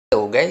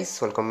guys,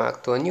 welcome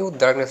back to a new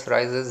Darkness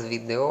Rises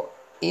video.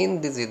 In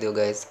this video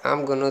guys,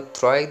 I'm gonna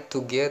try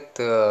to get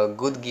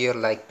good gear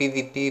like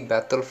PvP,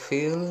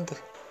 Battlefield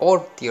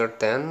or tier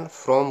 10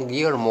 from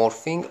gear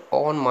morphing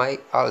on my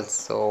alts.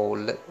 So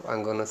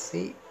I'm gonna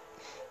see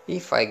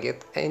if I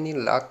get any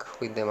luck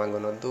with them. I'm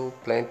gonna do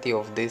plenty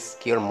of this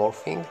gear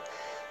morphing.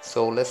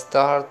 So let's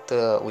start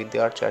with the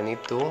archer. I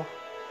need to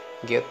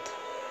get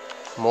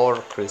more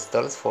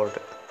crystals for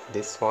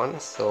this one,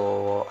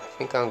 so I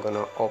think I'm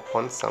gonna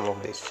open some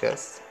of these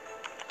chests.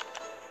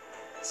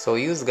 So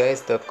use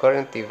guys the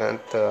current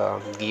event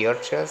gear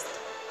chest,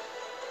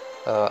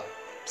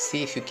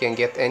 see if you can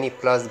get any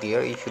plus gear.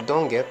 If you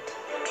don't get,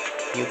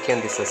 you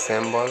can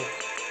disassemble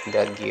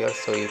that gear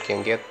so you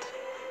can get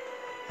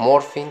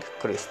morphing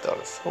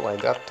crystals. Oh, I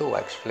got two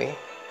actually,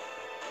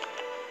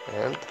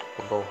 and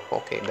oh,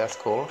 okay, that's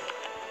cool.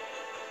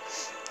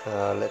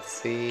 Let's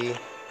see,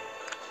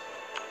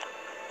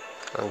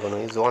 I'm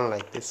gonna use one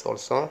like this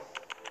also,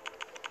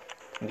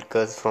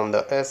 because from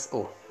the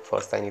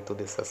first I need to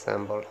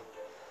disassemble.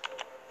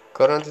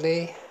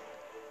 Currently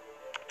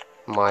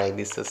my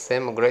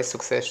disassemble great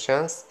success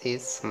chance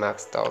is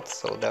maxed out,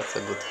 so that's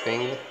a good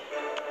thing.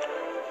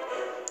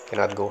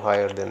 Cannot go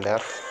higher than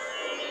that.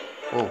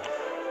 Oh,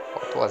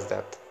 what was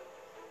that?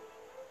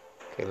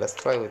 Okay, let's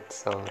try with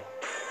some.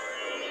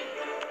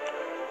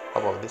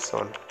 How about this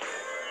one?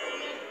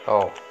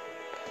 Oh,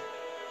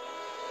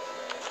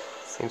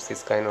 seems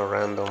it's kind of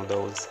random,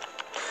 those.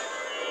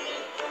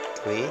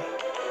 3,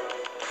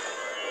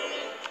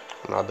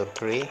 another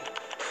 3,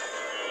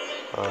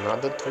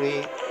 another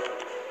 3,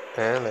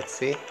 and let's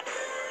see,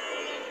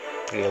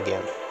 3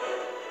 again.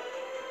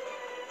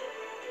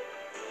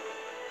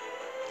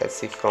 Let's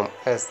see from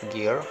S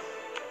gear,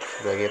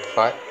 should I get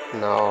 5?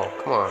 No,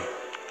 come on.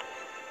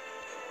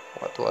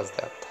 What was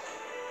that?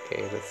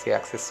 Okay, let's see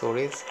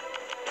accessories.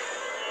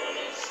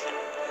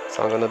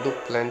 So I'm gonna do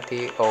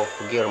plenty of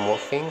gear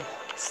morphing,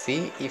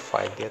 see if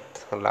I get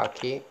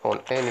lucky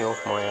on any of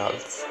my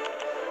alts.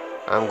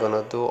 I'm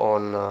gonna do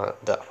on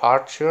the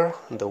archer,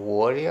 the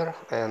warrior,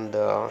 and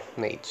the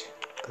mage,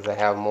 because I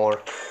have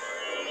more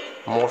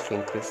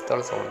morphing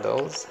crystals on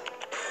those.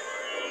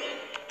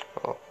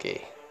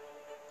 Okay,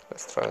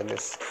 let's try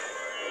this.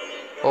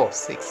 Oh,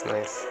 6,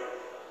 nice.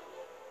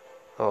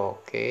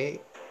 Okay,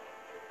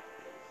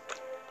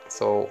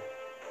 so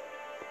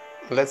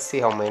let's see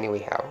how many we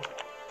have.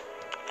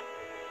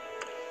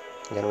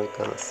 Then we're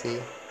gonna see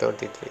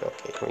 33.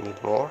 Okay, we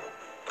need more.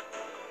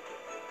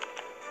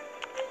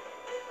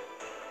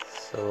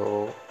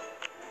 So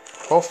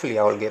hopefully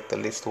I will get at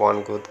least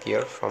one good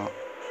gear from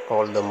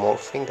all the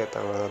morphing that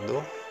I'm gonna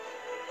do.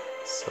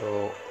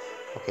 So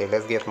okay,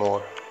 let's get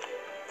more.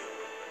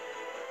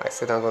 I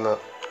said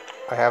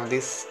I have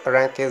this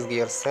rank S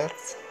gear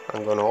sets.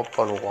 I'm gonna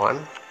open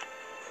one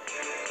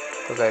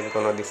because I'm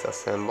gonna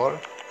disassemble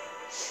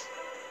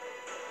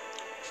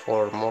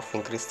for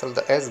morphing crystal.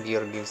 The S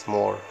gear gives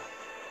more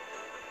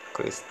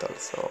crystals,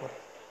 so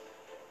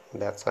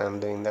that's why I'm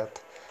doing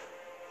that.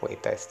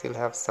 Wait, I still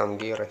have some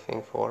gear, I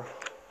think, for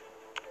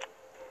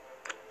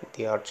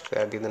the archer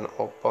I didn't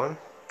open.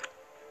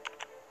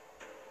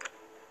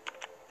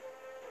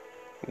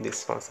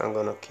 This ones I'm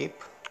gonna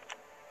keep.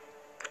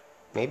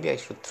 Maybe I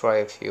should try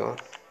a few.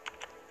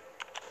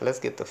 Let's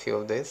get a few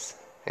of this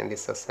and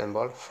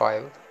disassemble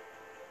 5,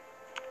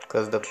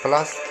 because the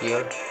plus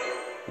gear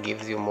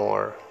gives you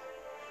more.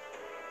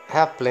 I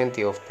have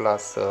plenty of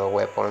plus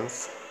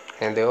weapons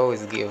and they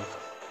always give,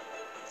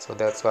 so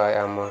that's why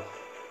I'm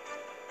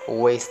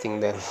wasting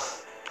them.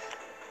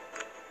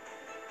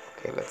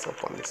 Okay, let's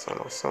open this one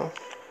also,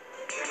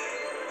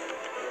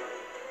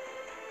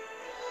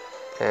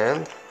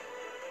 and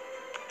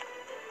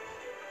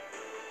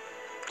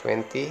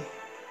 20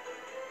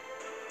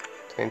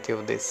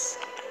 of this.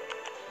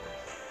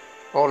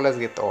 Or let's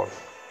get all.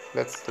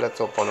 Let's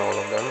open all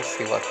of them,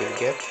 see what we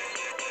get.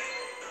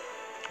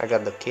 I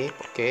got the cape,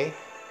 okay.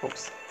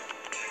 Oops.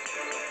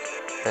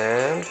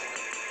 And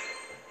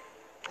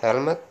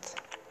helmet,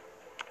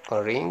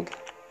 a ring,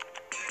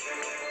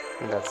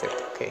 and that's it.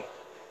 Okay,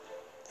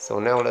 so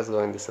now let's go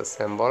and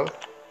disassemble.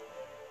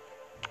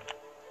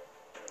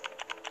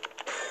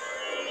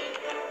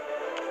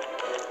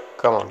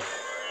 Come on,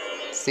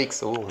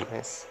 6. Oh,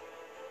 nice.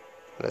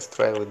 Let's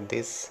try with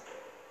this.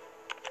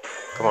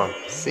 Come on,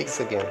 6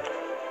 again.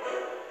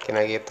 Can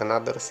I get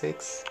another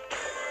 6?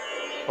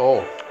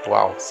 Oh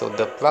wow, so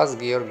the plus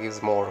gear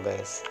gives more,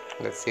 guys.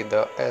 Let's see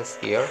the S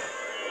gear.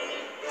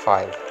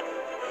 5.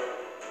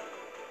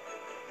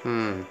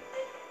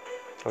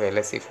 Okay,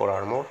 let's see for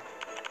armor.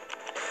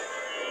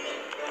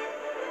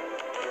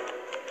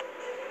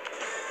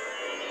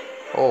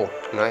 Oh,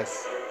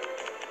 nice.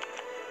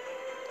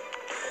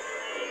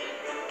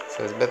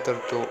 So it's better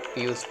to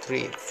use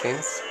 3, it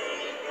seems.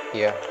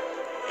 Yeah,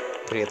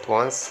 3 at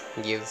once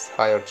gives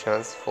higher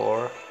chance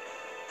for.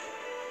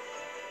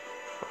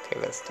 Okay,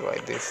 let's try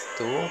this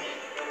 2.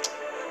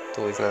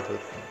 2 is not good.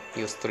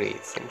 Use 3,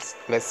 it seems.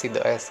 Let's see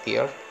the S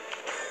gear.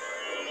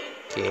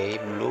 Okay,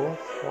 blue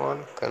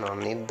 1. Can I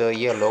need the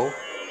yellow?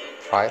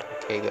 5.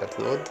 Okay, that's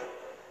good.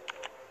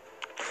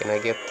 Can I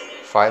get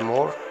 5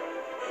 more,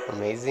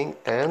 amazing,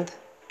 and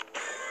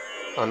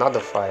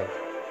another 5.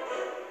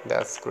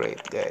 That's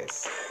great,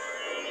 guys.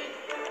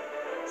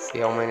 See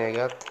how many I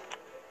got?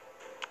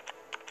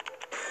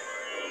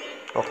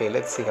 Okay,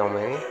 let's see how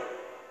many.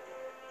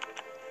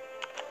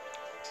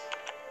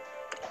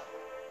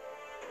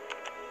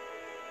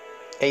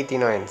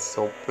 89,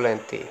 so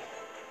plenty.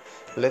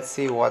 Let's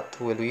see what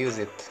we'll use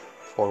it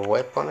for.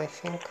 Weapon, I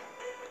think.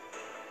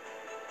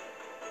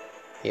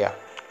 Yeah,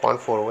 one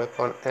for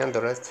weapon and the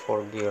rest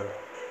for gear.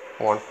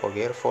 One for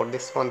gear for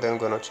this one, then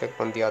gonna check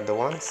on the other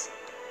ones.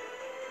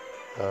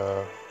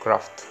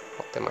 Craft.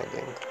 What am I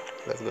doing?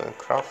 Let's go and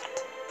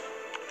craft.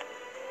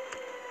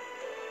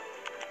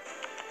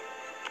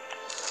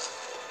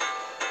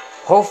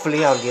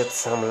 Hopefully I'll get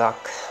some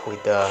luck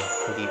with the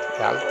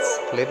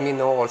alts. Let me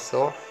know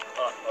also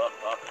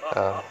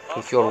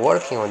if you're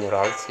working on your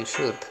alts. You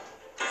should.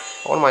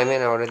 All my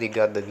men already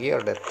got the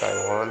gear that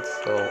I want,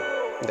 so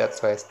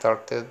that's why I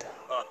started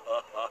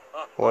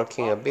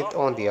working a bit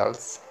on the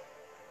alts.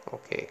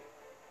 Okay,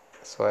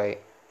 so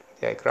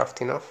did I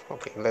craft enough?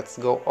 Okay, let's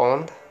go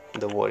on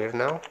the warrior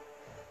now.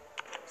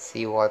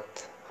 See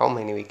how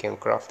many we can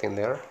craft in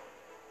there.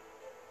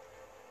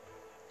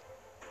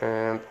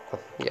 And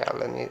yeah,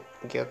 let me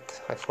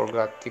get, I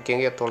forgot, you can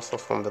get also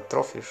from the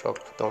trophy shop.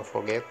 Don't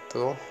forget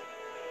to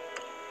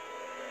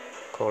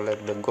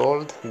collect the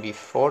gold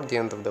before the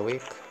end of the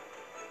week.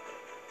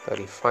 The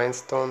refined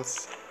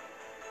stones,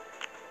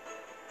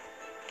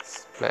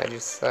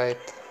 magic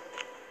site,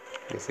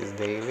 this is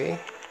daily,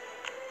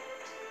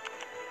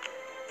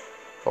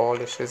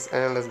 polishes,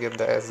 and let's get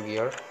the S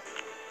gear,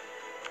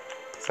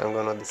 because I'm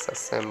gonna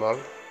disassemble.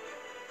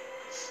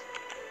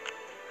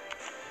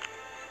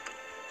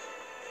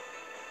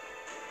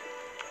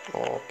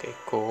 Okay,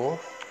 cool.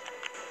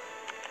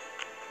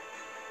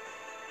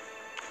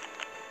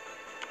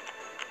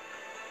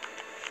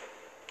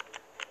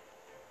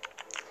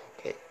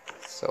 Okay,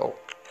 so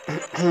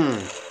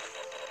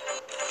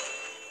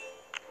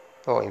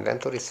oh,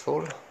 inventory is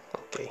full.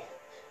 Okay,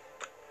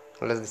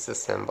 let's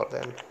disassemble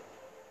then.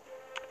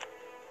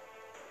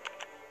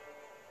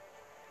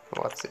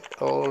 What's it?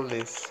 All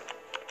this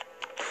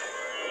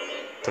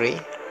 3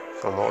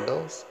 from all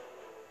those.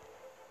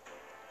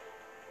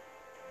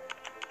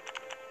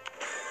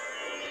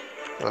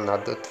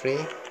 Another 3.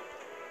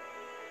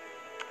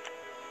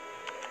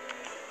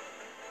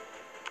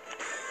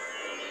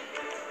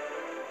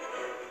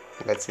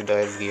 Let's see the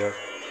S gear.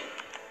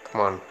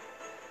 Come on.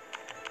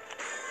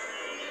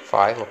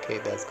 5, okay,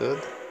 that's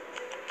good.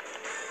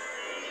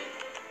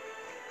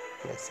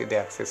 Let's see the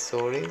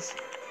accessories.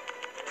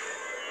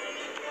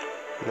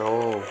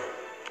 No.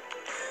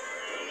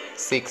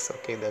 6,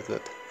 okay, that's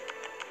good.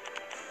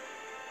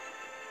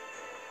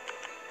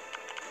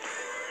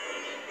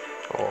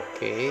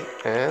 Okay,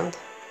 and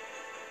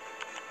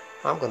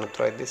I'm gonna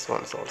try this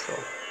ones also.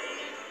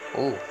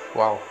 Oh,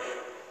 wow.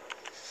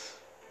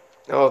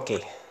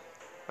 Okay,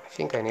 I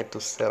think I need to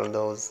sell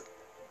those.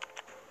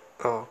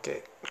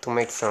 Okay, to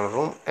make some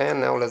room.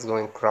 And now let's go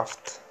and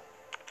craft,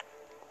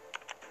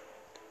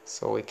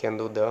 so we can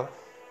do the,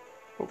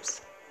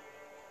 oops.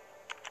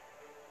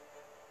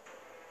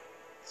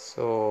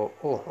 So,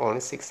 oh,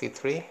 only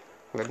 63.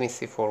 Let me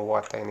see for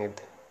what I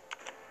need.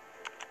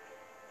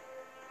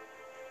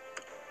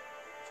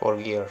 For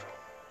gear.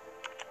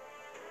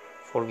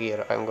 For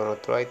gear, I'm gonna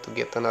try to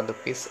get another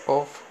piece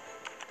of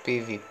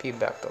PvP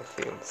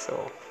battlefield.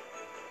 So,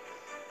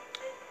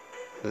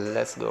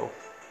 let's go.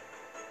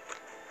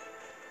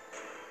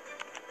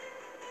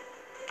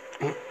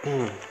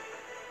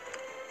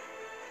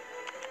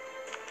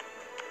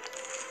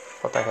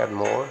 Thought I had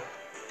more.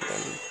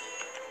 Then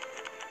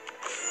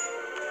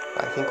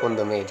I think on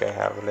the mage I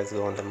have. Let's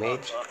go on the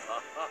mage.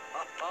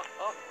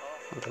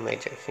 On the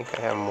mage I think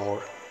I have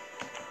more.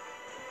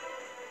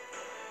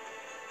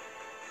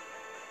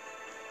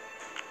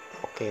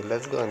 Okay,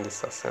 let's go and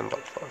disassemble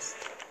first.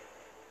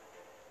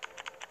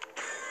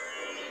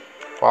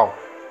 Wow,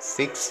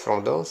 6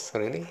 from those,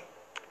 really?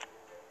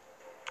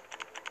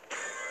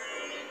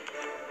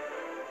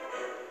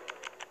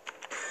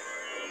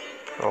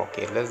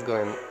 Okay, let's go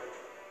and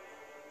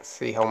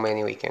see how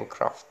many we can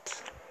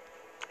craft.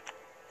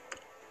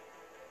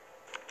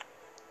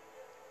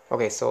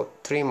 Okay, so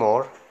 3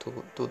 more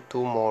to do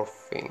 2 more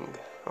thing.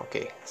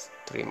 Okay,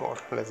 3 more.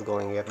 Let's go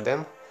and get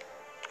them.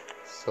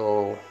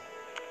 So,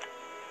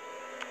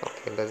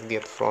 okay, let's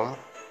get from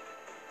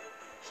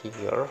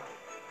here.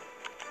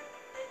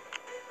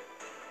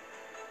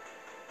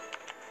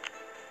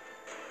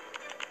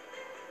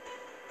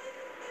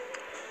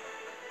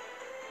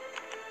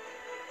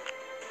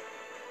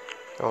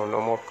 Oh,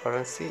 no more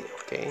currency.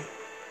 Okay.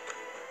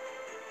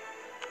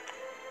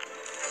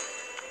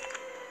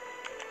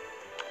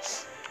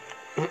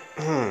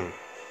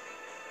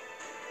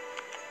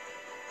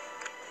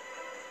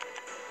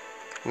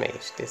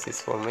 Mage, this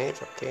is for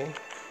mage, okay.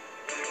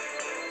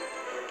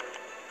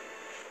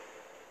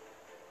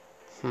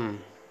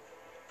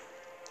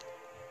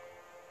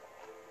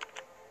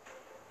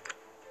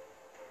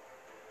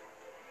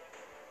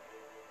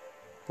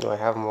 Do I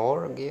have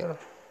more gear?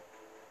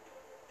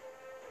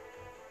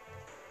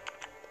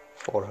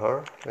 for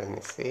her. Let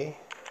me see.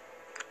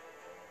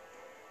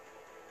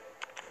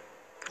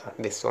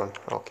 This one,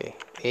 okay.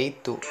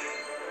 8-2.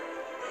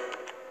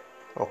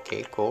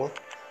 Okay, cool.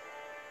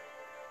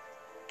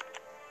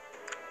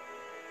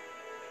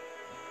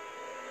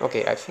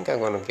 Okay, I think I'm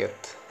gonna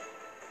get...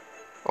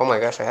 Oh my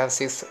gosh, I have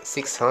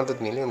 600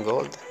 million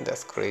gold?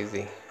 That's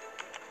crazy.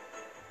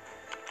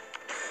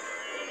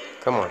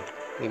 Come on,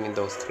 give me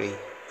those 3.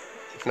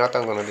 If not,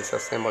 I'm gonna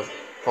disassemble.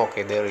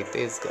 Okay, there it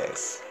is,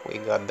 guys. We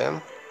got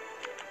them.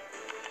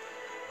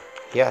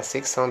 Yeah,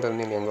 600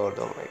 million gold,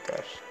 oh my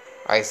gosh.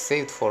 I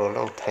saved for a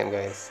long time,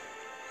 guys.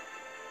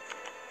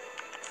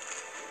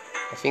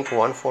 I think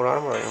 1 for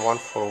armor and 1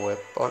 for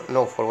weapon.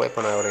 No, for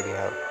weapon I already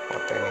have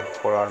what I need.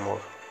 For armor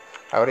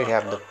I already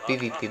have the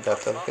PvP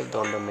battlefield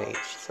on the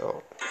mage,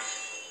 so...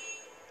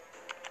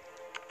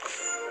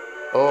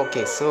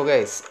 Okay, so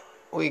guys,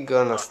 we're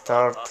gonna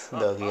start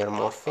the gear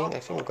morphing. I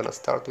think we're gonna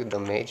start with the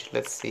mage,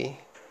 let's see.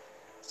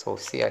 So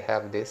see, I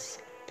have this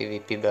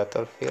PvP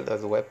battlefield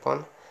as a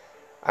weapon.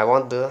 I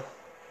want the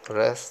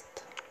rest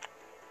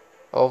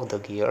of the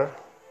gear,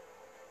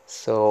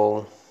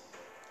 so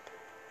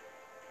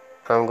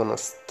I'm gonna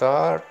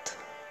start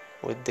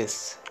with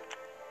this.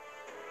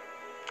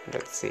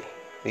 Let's see,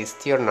 this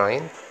tier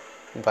 9,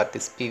 but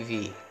it's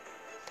PV,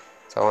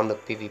 so I want the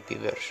PvP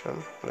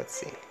version. Let's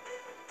see.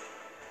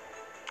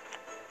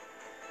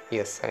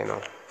 Yes, I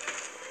know.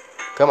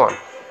 Come on,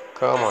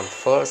 come on,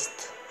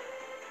 first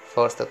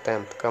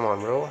attempt, come on,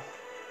 bro.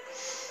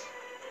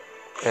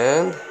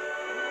 And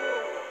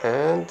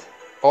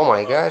oh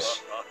my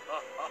gosh,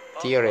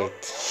 tier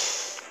 8.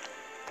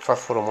 Thought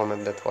for a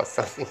moment that was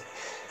something.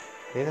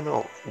 I didn't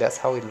know that's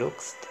how it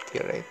looks,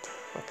 tier 8.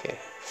 Okay.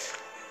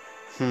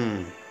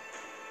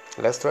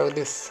 Let's try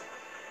this.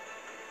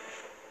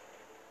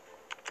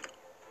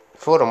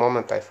 For a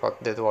moment I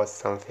thought that was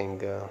something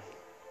good.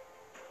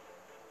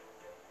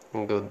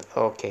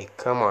 Okay,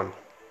 come on.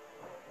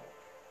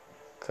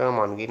 Come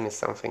on, give me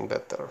something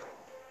better.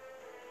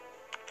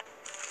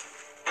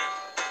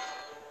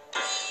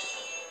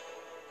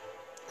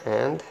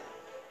 And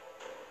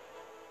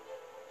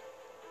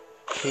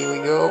here we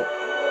go.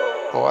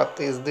 What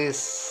is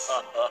this?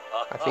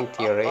 I think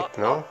tier 8,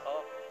 no?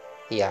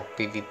 Yeah,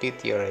 PvP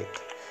tier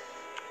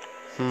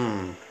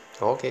 8.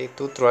 Okay,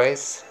 2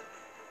 tries.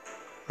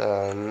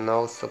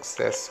 No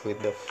success with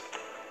the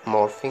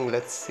morphing.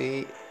 Let's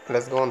see.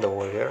 Let's go on the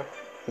warrior.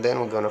 Then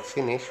we're gonna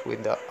finish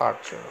with the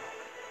archer.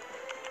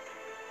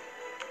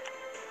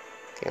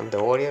 Okay, on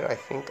the warrior I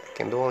think I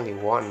can do only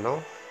 1,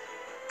 no?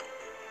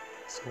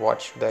 So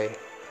what should I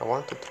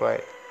want to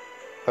try.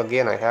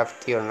 Again, I have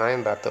tier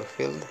 9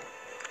 battlefield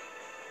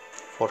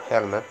for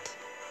helmet.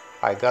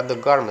 I got the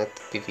garment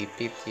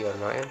PvP tier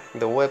 9.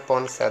 The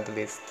weapon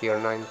sadly is tier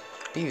 9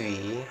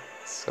 PvE,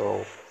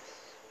 so...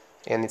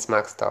 and it's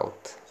maxed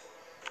out.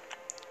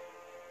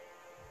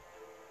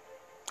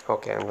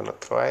 Okay, I'm gonna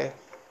try.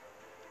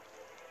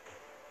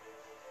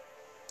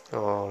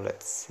 Oh,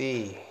 let's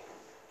see.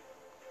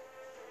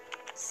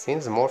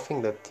 Seems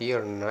morphing the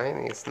tier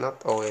 9 is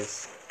not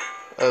always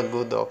a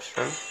good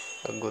option,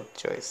 a good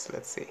choice.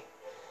 Let's see.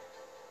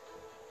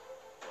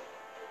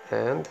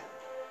 And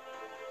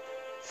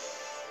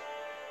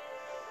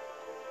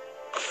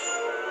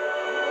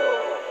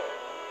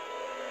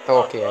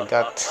okay, I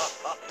got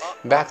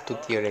back to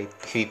tier 8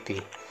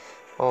 PvP.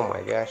 Oh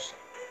my gosh,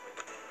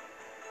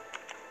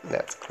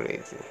 that's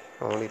crazy.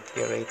 Only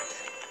tier 8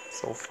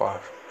 so far.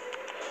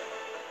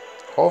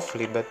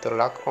 Hopefully better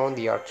luck on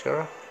the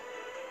archer.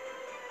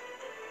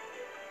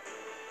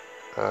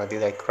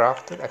 Did I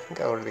craft it? I think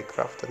I already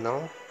crafted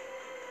now.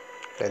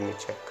 Let me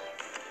check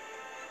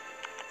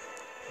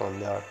on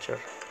the archer,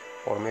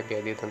 or maybe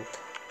I didn't.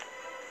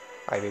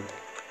 I did.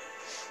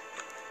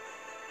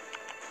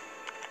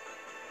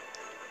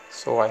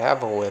 So I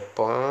have a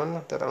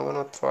weapon that I'm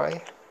gonna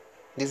try.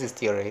 This is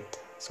tier 8,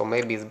 so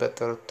maybe it's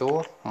better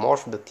to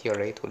morph the tier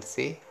 8, we'll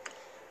see.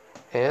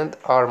 And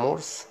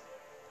armors.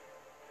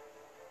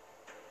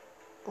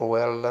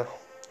 Well,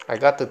 I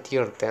got the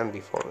tier 10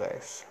 before,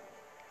 guys.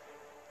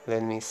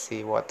 Let me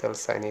see what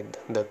else I need.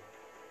 I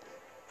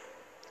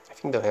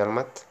think the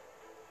helmet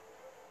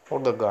or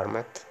the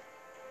garment.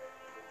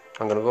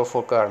 I'm gonna go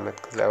for garment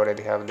because I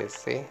already have this,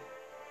 see?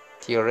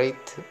 Tier 8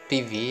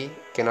 PV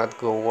cannot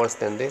go worse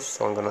than this,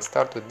 so I'm gonna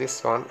start with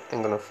this one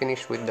and gonna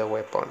finish with the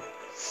weapon.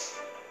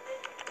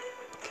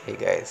 Okay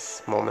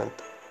guys, moment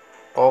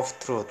of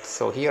truth.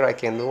 So here I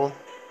can do,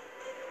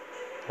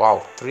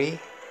 wow, 3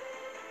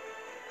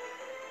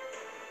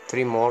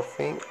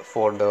 morphing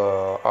for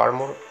the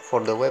armor. For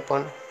the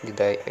weapon,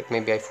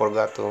 maybe I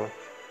forgot to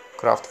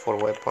craft for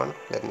weapon.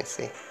 Let me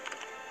see.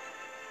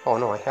 Oh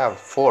no, I have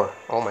 4.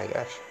 Oh my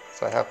gosh,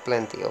 so I have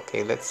plenty.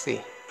 Okay, let's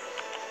see.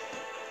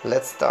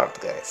 Let's start,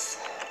 guys.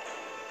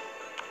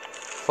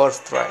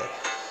 First try,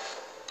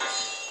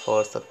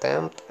 first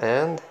attempt,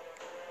 and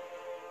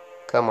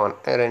come on,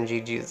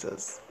 RNG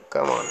Jesus,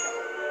 come on.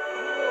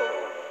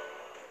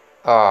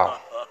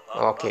 Ah,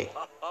 okay,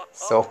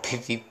 so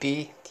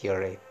PvP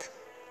tier 8.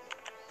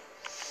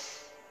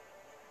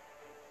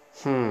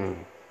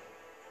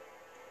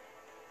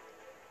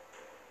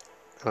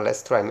 And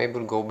let's try, maybe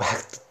we'll go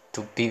back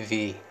to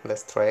PvE.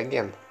 Let's try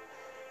again.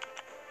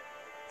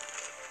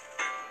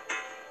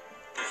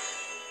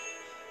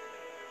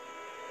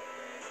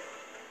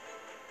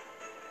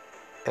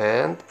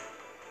 And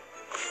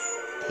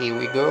here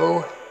we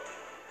go.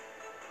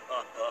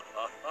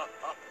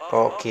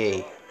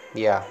 Okay,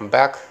 yeah,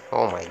 back.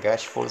 Oh my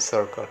gosh, full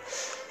circle.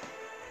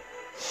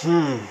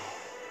 I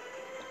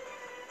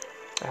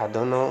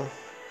don't know.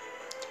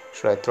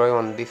 Should I try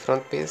on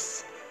different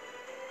piece?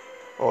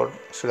 Or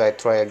should I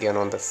try again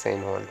on the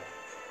same one?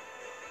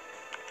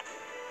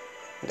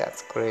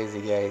 That's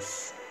crazy,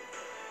 guys.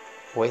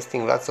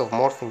 Wasting lots of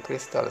morphing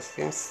crystals.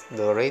 Seems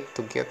the rate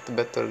to get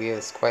better gear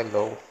is quite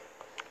low.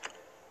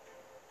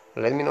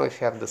 Let me know if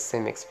you have the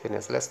same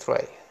experience. Let's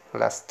try.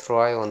 Let's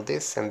try on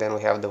this and then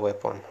we have the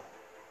weapon.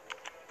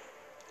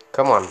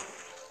 Come on.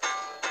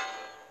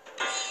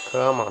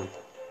 Come on.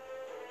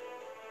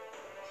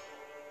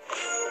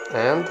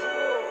 And...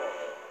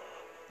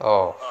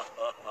 oh.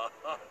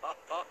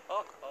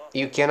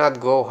 You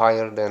cannot go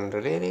higher than...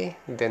 really?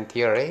 Than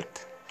tier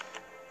 8?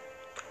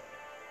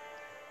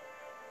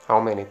 How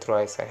many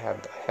tries I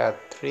had? I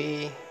had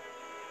 3...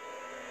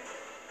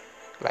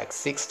 like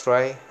 6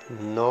 try.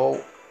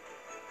 No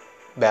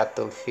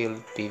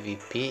battlefield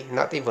PvP.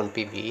 Not even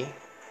PvE.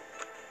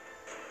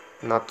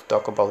 Not to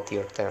talk about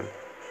tier 10.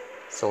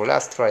 So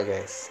last try,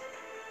 guys.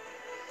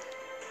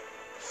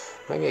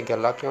 Maybe I get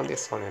lucky on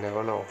this one, you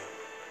never know.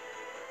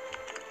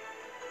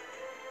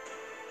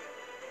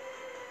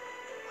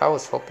 I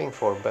was hoping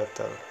for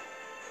battle.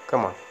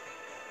 Come on.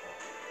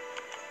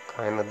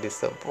 Kinda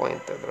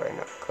disappointed right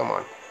now. Come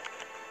on.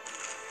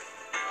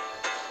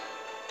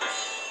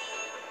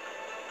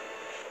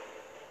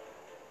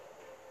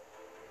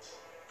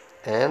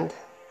 And...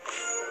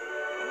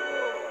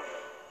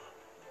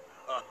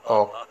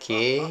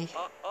 okay.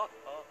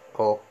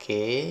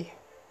 Okay.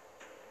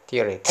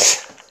 Tier 8.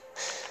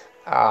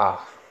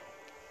 Ah.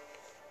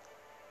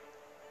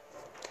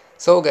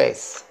 So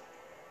guys,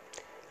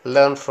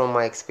 learn from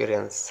my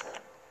experience.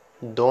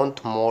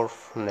 Don't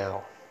morph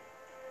now.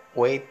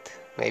 Wait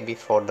maybe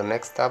for the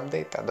next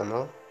update, I don't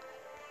know.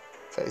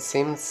 So it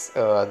seems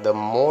the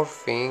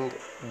morphing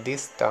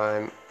this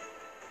time,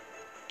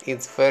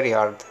 it's very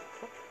hard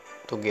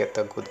to get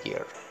a good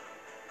gear.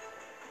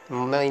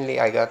 Mainly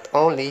I got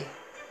only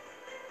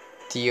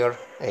tier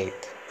 8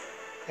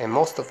 and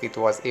most of it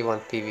was even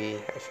PvE,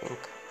 I think.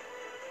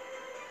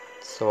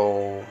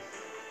 So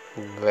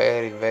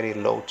very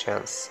low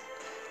chance.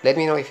 Let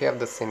me know if you have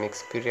the same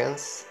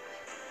experience.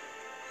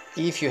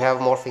 If you have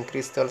morphing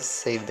crystals,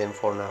 save them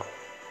for now.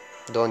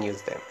 Don't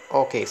use them.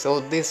 Okay, so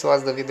this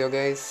was the video,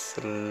 guys.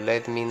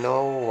 Let me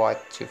know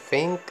what you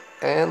think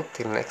and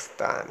till next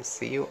time,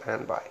 see you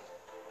and bye.